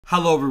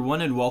Hello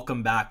everyone and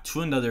welcome back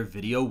to another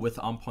video with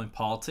On Point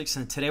Politics,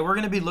 and today we're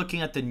going to be looking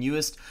at the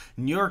newest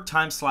New York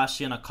Times /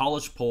 Siena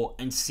College poll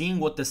and seeing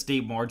what the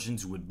state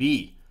margins would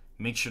be.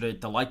 Make sure to hit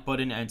the like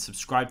button and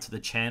subscribe to the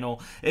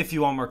channel if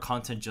you want more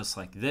content just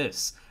like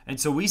this. And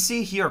so we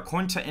see here,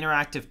 according to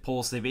Interactive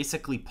Polls, they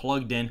basically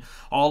plugged in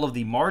all of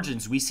the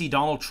margins. We see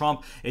Donald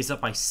Trump is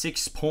up by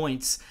 6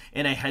 points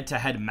in a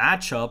head-to-head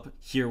matchup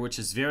here, which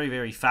is very,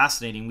 very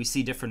fascinating. We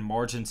see different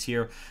margins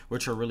here,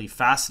 which are really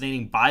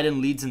fascinating.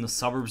 Biden leads in the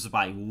suburbs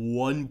by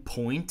 1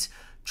 point.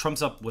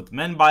 Trump's up with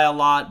men by a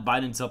lot.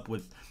 Biden's up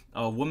with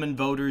women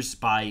voters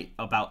by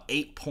about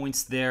 8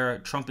 points there.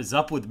 Trump is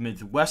up with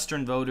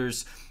Midwestern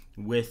voters,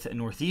 with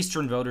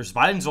Northeastern voters.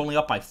 Biden's only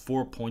up by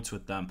 4 points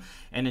with them.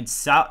 And in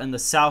the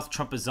South,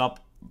 Trump is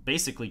up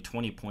basically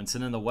 20 points.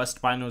 And in the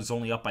West, Biden is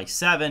only up by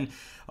 7.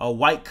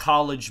 White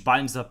college,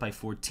 Biden's up by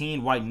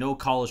 14. White no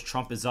college,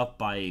 Trump is up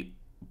by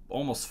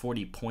almost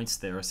 40 points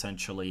there,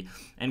 essentially.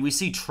 And we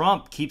see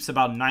Trump keeps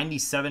about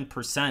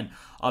 97%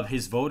 of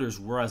his voters,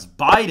 whereas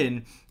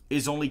Biden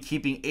is only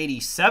keeping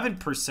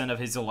 87% of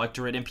his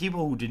electorate, and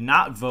people who did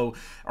not vote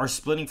are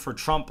splitting for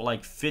Trump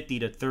like 50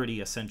 to 30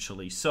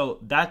 essentially. So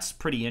that's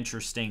pretty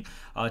interesting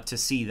to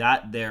see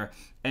that there.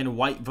 And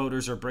white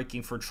voters are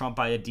breaking for Trump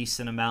by a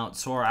decent amount.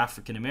 So are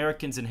African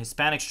Americans and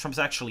Hispanics. Trump's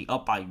actually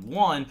up by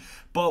 1.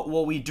 But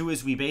what we do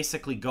is we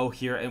basically go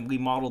here and we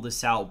model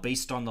this out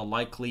based on the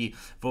likely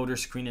voter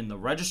screen and the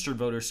registered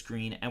voter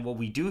screen. And what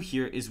we do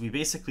here is we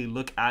basically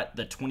look at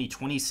the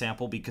 2020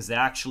 sample, because they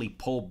actually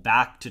pull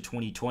back to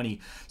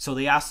 2020. So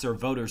they ask their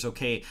voters,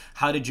 okay,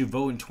 how did you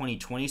vote in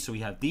 2020? So we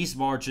have these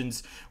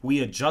margins.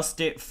 We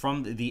adjust it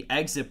from the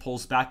exit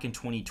polls back in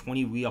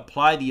 2020. We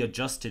apply the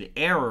adjusted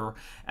error,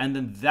 and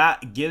then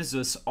that gives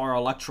us our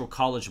electoral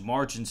college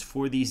margins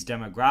for these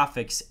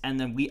demographics, and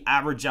then we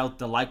average out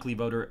the likely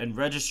voter and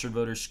registered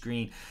voter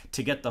screen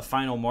to get the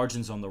final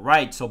margins on the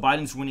right. So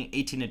Biden's winning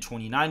 18 to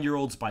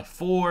 29-year-olds by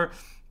 4,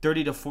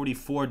 30 to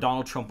 44,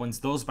 Donald Trump wins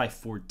those by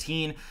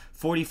 14,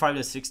 45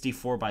 to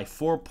 64 by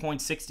 4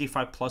 points,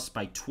 65 plus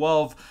by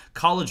 12.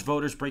 College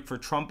voters break for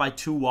Trump by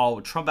 2, while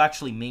Trump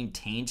actually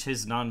maintains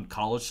his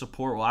non-college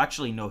support. Well,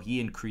 actually, no, he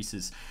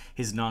increases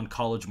his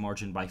non-college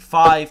margin by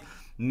 5.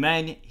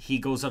 Men, he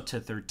goes up to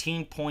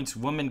 13 points.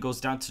 Women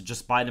goes down to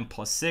just Biden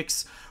plus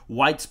 6.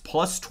 Whites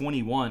plus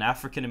 21.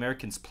 African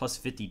Americans plus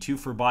 52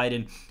 for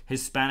Biden.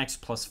 Hispanics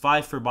plus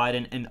 5 for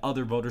Biden. And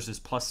other voters is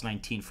plus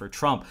 19 for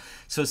Trump.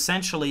 So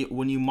essentially,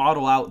 when you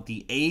model out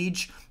the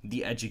age,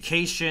 the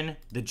education,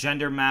 the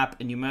gender map,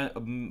 and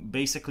you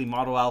basically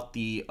model out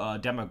the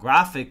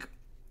demographic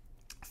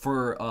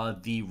for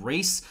the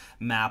race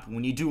map,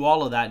 when you do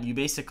all of that, you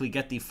basically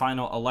get the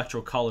final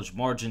electoral college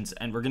margins,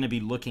 and we're going to be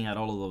looking at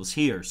all of those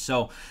here.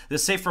 So the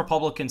safe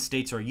Republican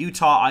states are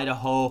Utah,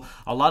 Idaho,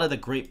 a lot of the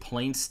Great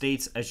Plains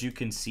states, as you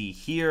can see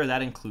here.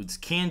 That includes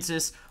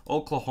Kansas,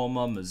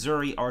 Oklahoma,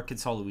 Missouri,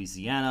 Arkansas,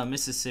 Louisiana,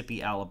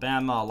 Mississippi,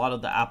 Alabama, a lot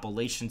of the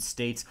Appalachian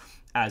states,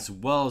 as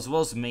well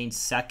as Maine's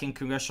 2nd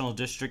congressional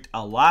district,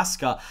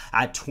 Alaska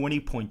at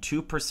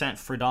 20.2%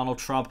 for Donald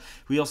Trump.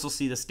 We also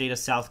see the state of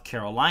South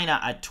Carolina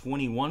at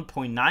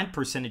 21.9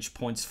 percentage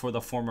points for the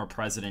former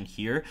president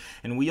here.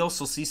 And we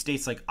also see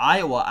states like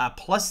Iowa at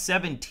plus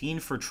 17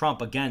 for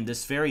Trump. Again,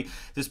 this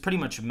pretty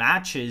much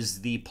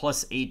matches the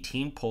plus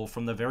 18 poll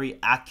from the very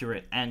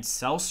accurate and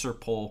Seltzer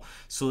poll.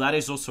 So that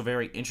is also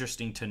very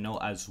interesting to know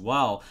as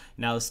well.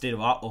 Now the state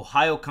of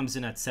Ohio comes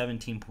in at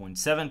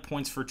 17.7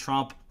 points for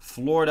Trump.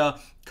 Florida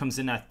comes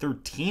in at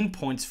 13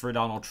 points for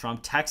Donald Trump.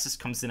 Texas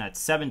comes in at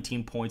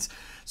 17 points.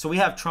 So we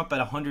have Trump at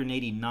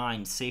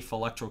 189 safe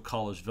electoral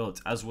college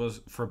votes. As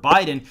was for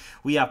Biden,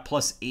 we have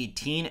plus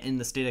 18 in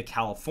the state of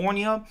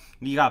California.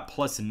 We got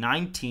plus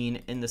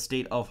 19 in the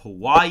state of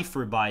Hawaii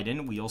for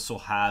Biden. We also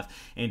have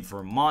in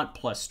Vermont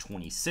plus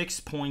 26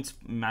 points.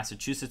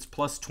 Massachusetts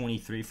plus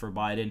 23 for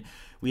Biden.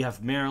 We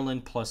have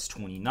Maryland plus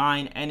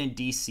 29. And in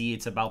D.C.,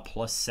 it's about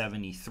plus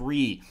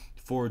 73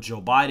 for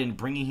Joe Biden,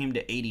 bringing him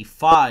to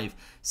 85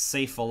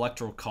 safe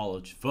electoral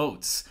college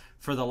votes.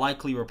 For the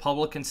likely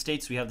Republican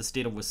states, we have the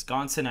state of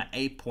Wisconsin at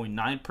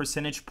 8.9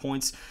 percentage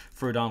points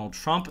for Donald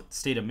Trump,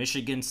 state of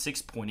Michigan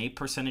 6.8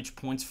 percentage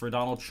points for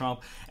Donald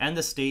Trump, and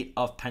the state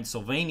of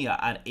Pennsylvania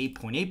at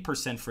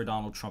 8.8% for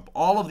Donald Trump.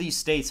 All of these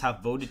states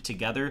have voted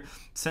together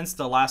since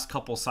the last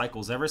couple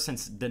cycles, ever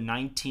since the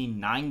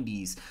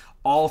 1990s.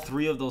 All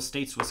 3 of those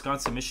states,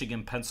 Wisconsin,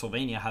 Michigan,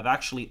 Pennsylvania, have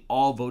actually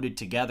all voted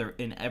together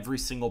in every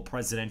single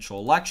presidential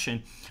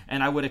election,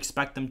 and I would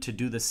expect them to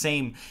do the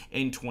same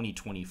in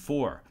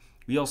 2024.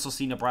 We also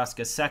see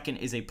Nebraska 2nd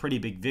is a pretty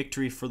big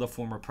victory for the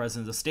former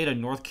president. The state of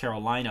North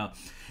Carolina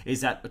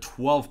is at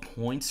 12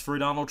 points for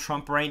Donald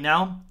Trump right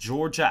now.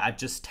 Georgia at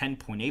just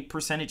 10.8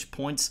 percentage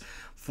points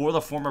for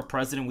the former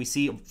president. We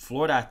see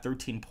Florida at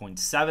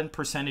 13.7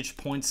 percentage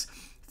points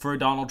for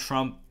Donald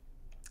Trump.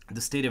 The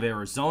state of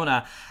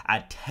Arizona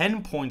at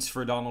 10 points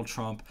for Donald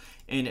Trump.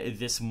 in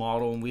this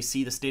model, and we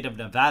see the state of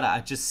Nevada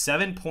at just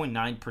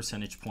 7.9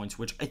 percentage points,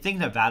 which I think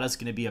Nevada is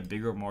going to be a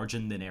bigger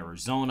margin than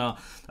Arizona,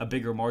 a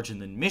bigger margin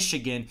than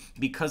Michigan,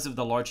 because of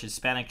the large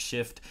Hispanic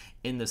shift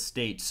in the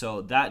state.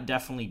 So that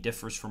definitely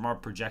differs from our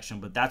projection,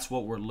 but that's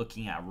what we're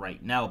looking at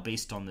right now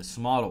based on this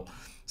model.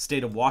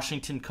 State of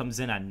Washington comes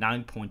in at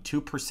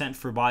 9.2%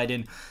 for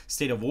Biden.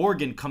 State of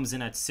Oregon comes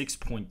in at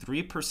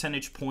 6.3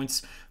 percentage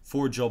points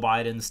for Joe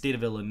Biden. The state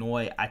of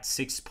Illinois at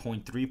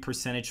 6.3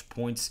 percentage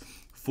points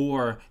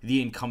for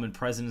the incumbent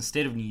president. The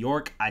state of New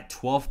York at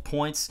 12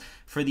 points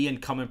for the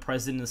incumbent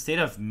president. The state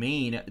of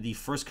Maine, the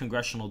first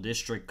congressional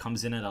district,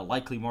 comes in at a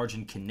likely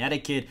margin.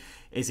 Connecticut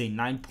is a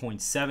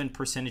 9.7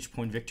 percentage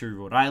point victory.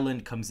 Rhode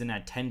Island comes in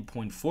at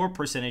 10.4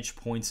 percentage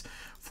points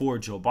for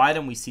Joe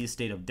Biden. We see the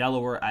state of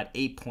Delaware at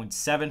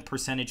 8.7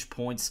 percentage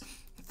points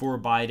for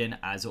Biden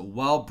as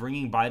well,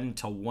 bringing Biden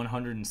to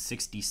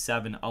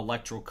 167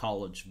 electoral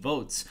college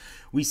votes.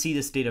 We see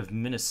the state of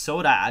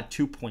Minnesota at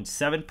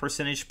 2.7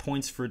 percentage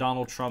points for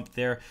Donald Trump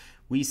there.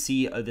 We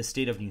see the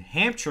state of New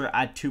Hampshire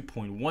at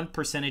 2.1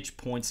 percentage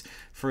points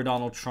for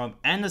Donald Trump.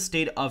 And the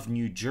state of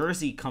New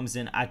Jersey comes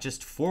in at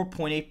just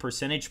 4.8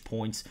 percentage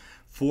points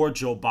for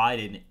Joe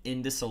Biden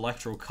in this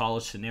electoral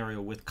college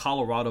scenario, with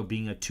Colorado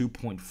being a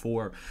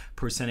 2.4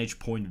 percentage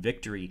point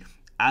victory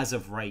as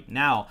of right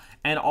now.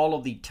 And all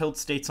of the tilt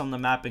states on the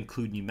map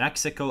include New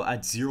Mexico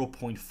at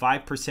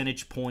 0.5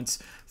 percentage points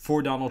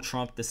for Donald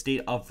Trump, the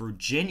state of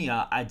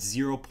Virginia at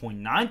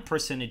 0.9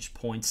 percentage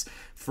points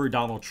for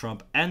Donald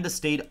Trump, and the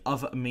state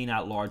of Maine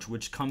at large,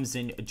 which comes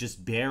in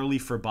just barely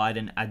for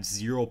Biden at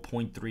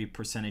 0.3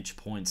 percentage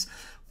points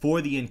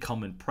for the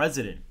incumbent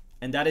president.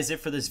 And that is it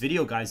for this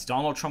video, guys.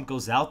 Donald Trump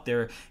goes out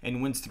there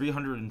and wins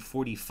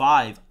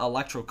 345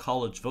 electoral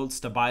college votes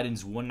to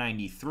Biden's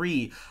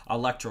 193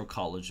 electoral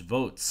college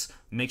votes.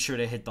 Make sure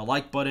to hit the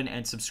like button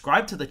and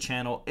subscribe to the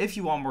channel if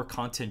you want more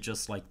content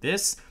just like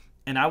this.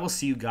 And I will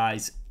see you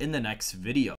guys in the next video.